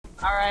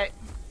Alright.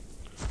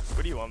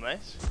 What do you want, mate?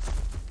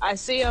 I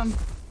see them.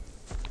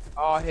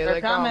 Oh, here They're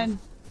they coming. come.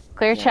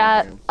 Clear Yeah,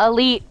 chat. okay.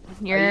 Elite.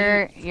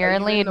 You're Are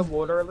in you lead. in the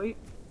water, Elite?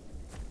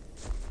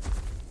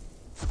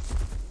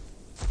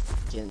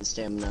 Getting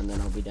stamina and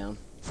then I'll be down.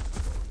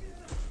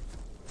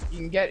 You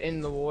can get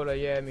in the water,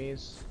 yeah,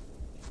 Mies.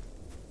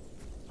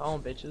 Tell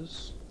 'em,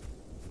 bitches.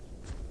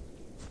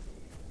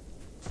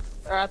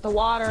 They're at the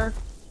water.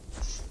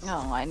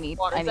 Oh, I need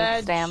Water's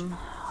edge. stam.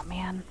 Oh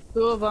man.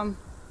 2 of them.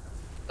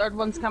 Third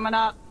one's coming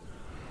up.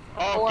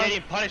 Oh, Or- get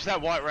him! Punish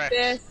that white Rex.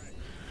 This.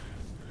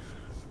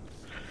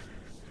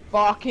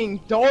 Fucking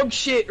dog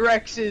shit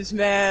Rexes,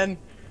 man.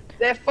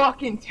 They're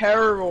fucking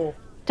terrible.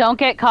 Don't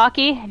get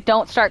cocky.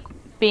 Don't start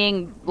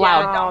being loud.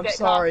 Yeah, don't I'm get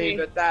sorry, cocky.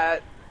 but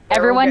that. they're all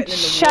Everyone, getting in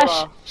the shush,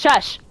 water.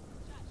 shush.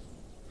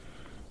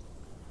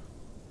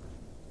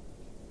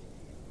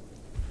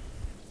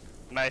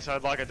 Mace,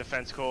 I'd like a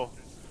defense call.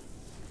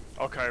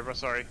 Oh, Cobra,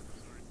 sorry.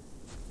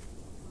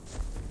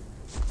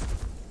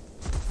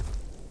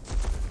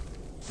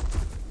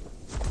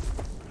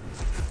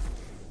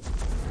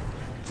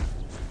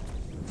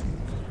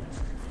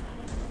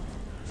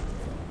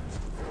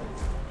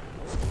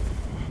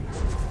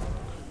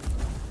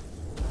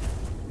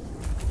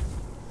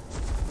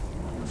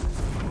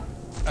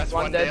 That's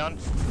One one dead. down.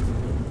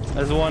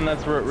 There's one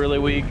that's really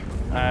weak.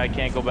 I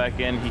can't go back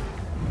in.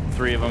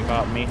 3 of them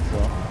caught me, so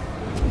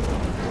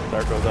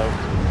Darko's out.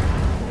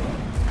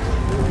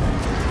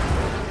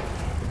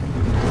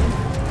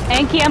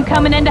 Anki, I'm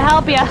coming in to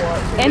help you.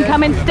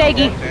 Incoming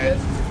Steggy.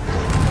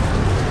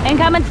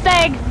 Incoming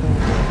Steg.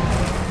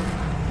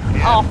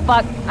 Oh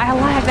fuck! I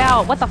lagged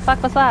out. What the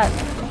fuck was that?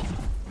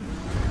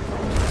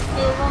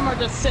 2 of them are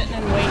just sitting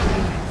and waiting.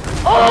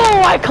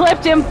 Oh, I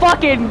clipped him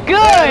fucking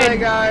There they good.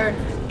 go.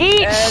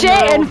 Eat And shit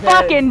they're all and dead.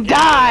 fucking There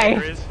die.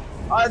 is.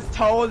 I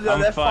told you,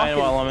 I'm they're fine fucking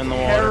while I'm in the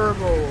water.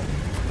 terrible.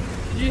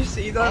 Did you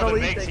see that, Oh, the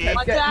Elite? Meg's They here. kept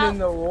Watch getting out. in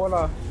the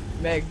water.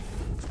 Meg.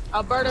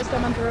 Alberta's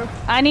coming through.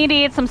 I need to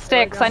eat some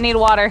sticks. go. I need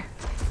water.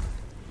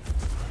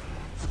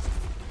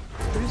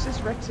 Who's this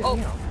Rex in Oh.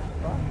 here?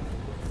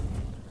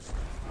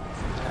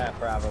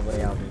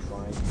 Probably I'll be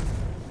fine.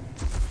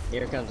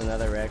 Here comes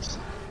another Rex.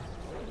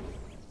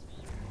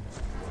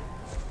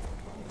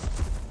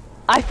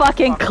 I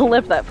fucking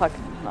clipped that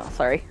fucking. No,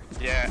 sorry.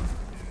 Yeah.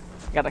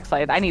 I got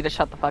excited. I need to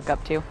shut the fuck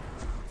up too.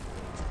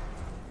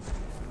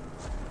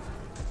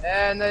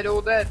 And they're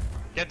all dead.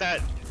 Get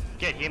that.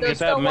 Get him. There's Get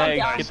that still one Meg.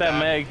 down. Get that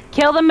Meg.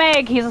 Kill the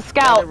Meg. He's a Another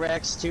scout.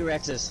 Rex, 2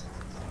 Rexes.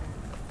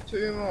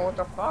 2 more, what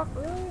the fuck,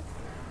 really?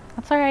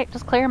 That's all right.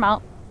 Just clear them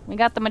out. We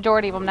got the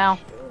majority of them now.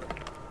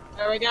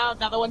 There we go.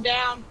 Another one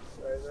down.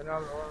 There's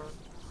another one.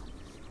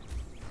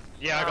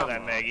 Yeah, I got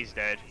that Meg. He's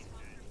dead.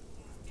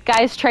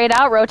 Guys, trade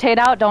out, rotate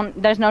out.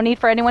 Don't. There's no need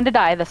for anyone to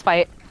die this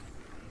fight.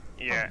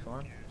 Yeah. I'm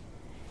fine.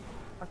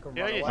 I can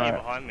Yeah, run you're away. here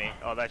behind me.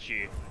 Oh, that's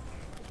you.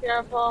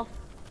 Careful.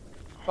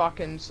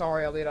 Fucking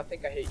sorry, Elliot. I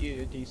think I hit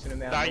you a decent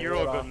amount. Nah, in the you're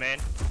all water. good, man.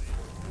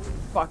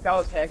 Fuck, that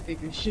was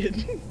hectic as shit.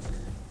 Okay,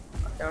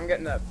 I'm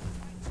getting that.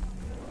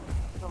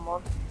 Come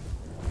on.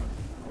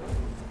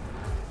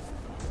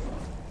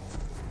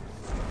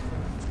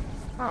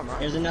 Come on.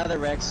 Here's another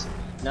Rex.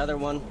 Another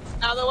one.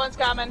 Another one's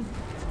coming.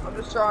 I'm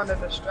just trying to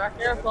distract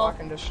you. Careful.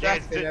 Fucking Yeah,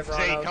 distracted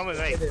everyone Z, else. come with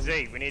me.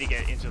 Z, we need to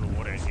get into the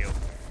water and heal.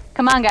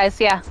 Come on, guys.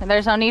 Yeah.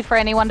 There's no need for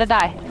anyone to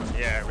die.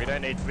 Yeah, we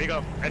don't need. We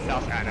got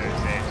enough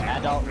annos there. to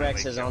Adult really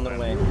Rex is kill on the them.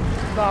 way.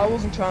 No, I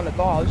wasn't trying to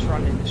die. I was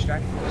trying to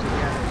distract you.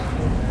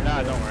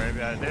 Nah, don't worry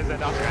about it. There's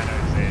enough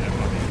annos there to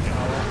fucking kill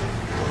them.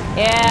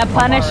 Yeah,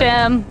 punish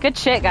him. Good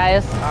shit,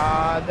 guys.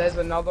 There's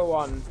another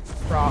one.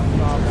 Far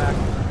back.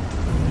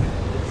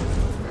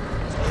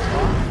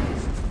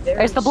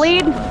 There's the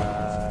bleed. It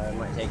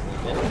might take me a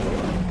bit.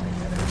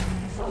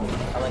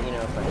 I'll let you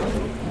know if I do.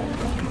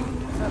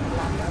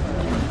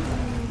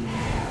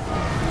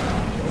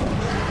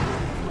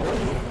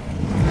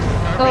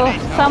 Oh,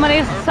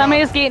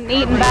 somebody's getting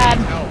eaten bad.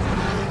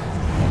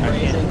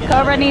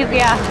 Cobra needs,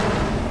 yeah.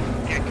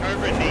 Yeah,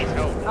 Cobra needs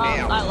help Oh,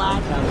 now. I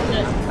lagged.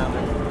 Shit. I'm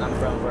coming. I'm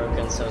from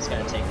broken, so it's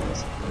gonna take me.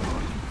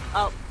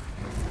 Oh,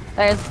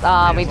 There's,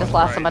 we just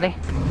lost somebody.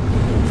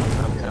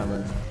 I'm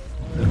coming.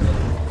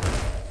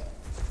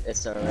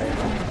 It's alright.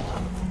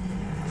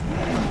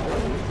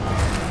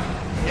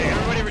 Yeah,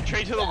 everybody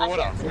retreat to the I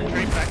water. can't see.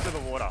 Retreat back to the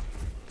water.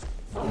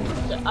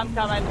 shit. I'm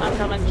coming.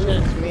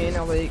 Shit. It's me and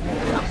Elite.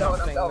 I'm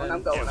going. Yeah, we'll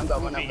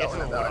get to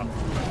the water. I'm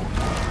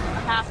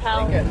half We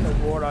health. get in the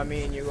water,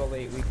 me and you,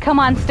 Elite. We... Come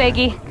on,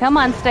 Steggy. Come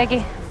on,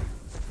 Steggy.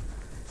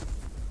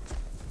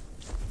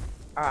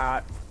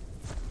 Alright.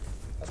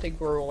 I think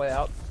we're all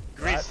out.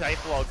 Grid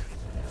safe log.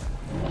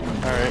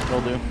 Alright,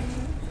 will do.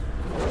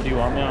 Do you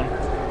want me on?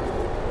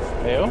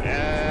 Ayo?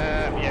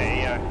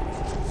 Yeah.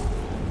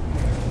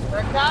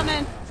 They're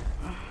coming.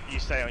 You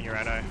stay on your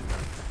anno.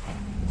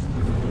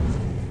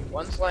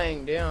 One's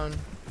laying down.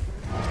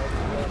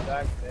 There's one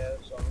back there,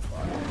 so I'm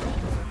fine.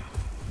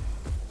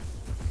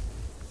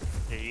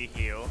 Yeah, you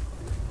heal.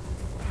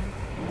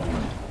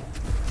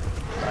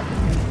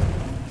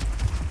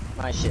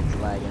 My shit's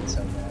lagging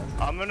so bad.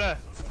 I'm gonna.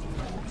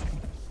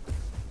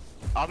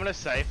 I'm gonna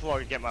save before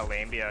I get my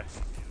Lambio.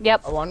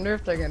 Yep. I wonder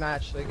if they're gonna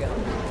actually get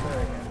the water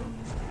again.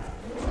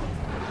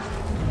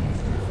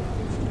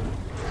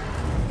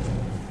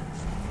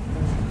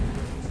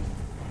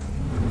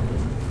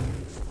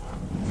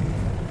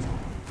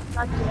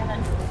 God damn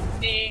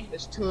it. Me.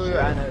 There's 2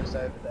 annos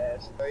over there,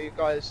 so you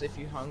guys, if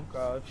you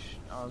hunker,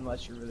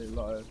 unless you're really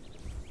low.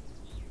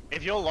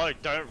 If you're low,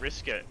 don't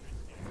risk it.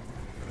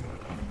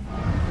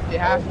 If you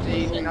have to,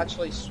 you can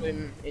actually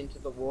swim into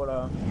the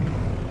water.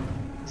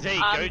 Z,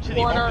 go to the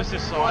water, opposite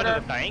side water.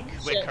 of the bank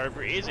where Shit.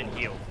 Cobra is and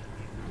heal.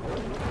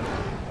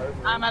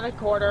 I'm at a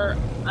quarter.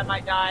 I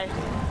might die.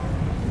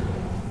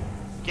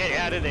 Get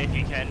out of there if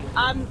you can.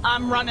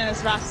 I'm running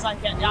as fast as I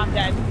can. Yeah, I'm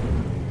dead.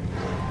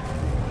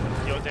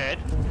 You're dead.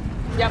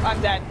 Yep,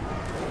 I'm dead.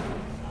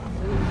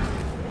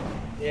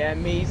 Yeah,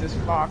 Mies is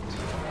fucked.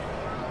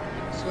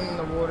 Swim in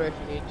the water if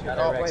you need to. Got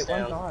a Oh Rex wait, one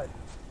down. died.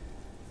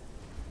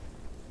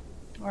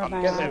 Where am I'm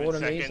I Get in at? the water,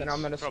 7 Mies, and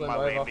I'm gonna seconds from swim my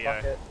over. Lambio.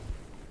 Fuck it.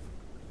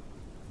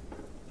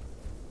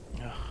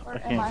 Ugh, I Where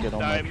am can't I? get on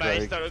No, my mate,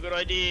 drag. it's not a good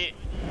idea.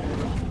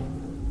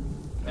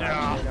 No,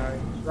 Yeah. he's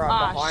right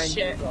Ah, behind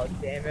shit. you. God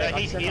damn it! No, I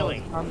he's said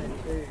healing. I was coming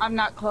too. I'm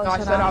not close No, I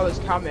enough. said I was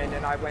coming,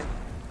 and I went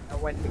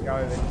to go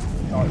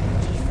and got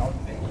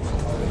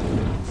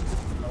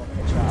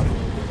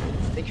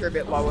I think you're a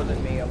bit lower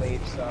than me, Elite,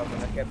 so I'm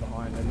gonna get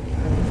behind him.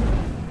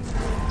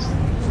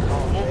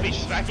 Wolfish,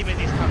 smack him as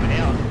he's coming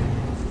out.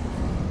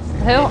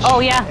 Who? Oh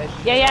yeah.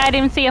 Yeah, I didn't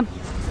even see him.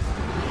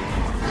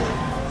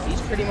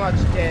 He's pretty much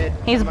dead.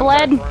 He's I'm gonna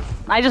go bled. for him.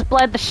 I just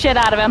bled the shit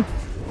out of him.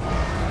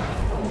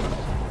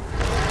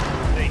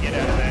 So you get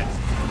out of there.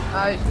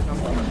 No, he's not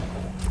coming.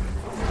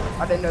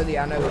 I didn't know the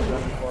anno was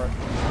running for it.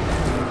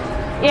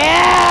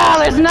 Yeah,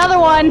 there's another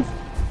one.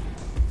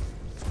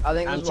 I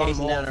think I'm there's one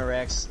chasing more. down a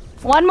Rex.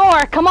 One more.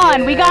 Come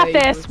on, we Yeah, got he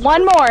this. was-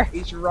 One more.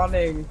 He's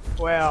running.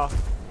 Wow.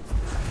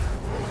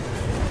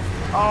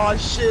 Oh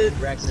shit.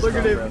 Rex is Look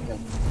at bone him.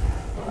 broken.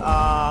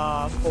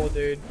 Poor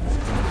dude.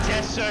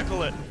 Death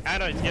circle it.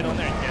 Anno, get on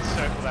there and death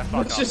circle that fucker.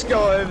 Let's just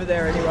go over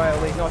there anyway,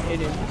 Elite, not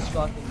hit him. Just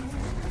fucking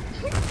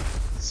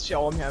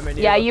show him how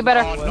many. Yeah, of us you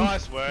better- Oh, are.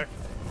 nice work.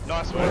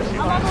 Nice work. I'm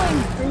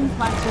leveling green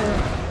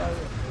plaster.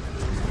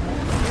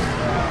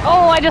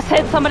 Oh, I just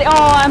hit somebody. Oh,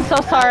 I'm so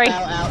sorry. Ow,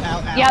 ow,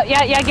 ow, ow.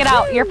 Yeah, get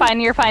out. You're fine,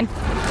 you're fine.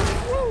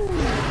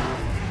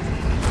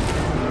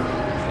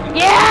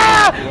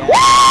 Yeah!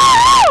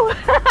 Woo!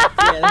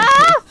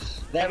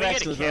 That Can we Rex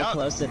get a was real count?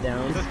 close to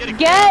down. Let's get a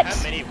Get- count.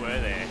 How many were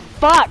there?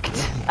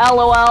 Fucked.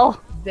 LOL.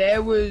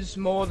 There was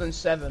more than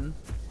 7.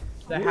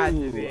 There had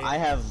to be. Ooh, I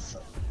have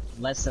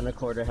less than a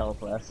quarter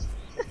health left.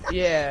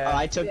 Yeah. Oh,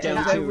 I took Yeah,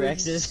 down there 2 was-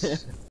 Rexes.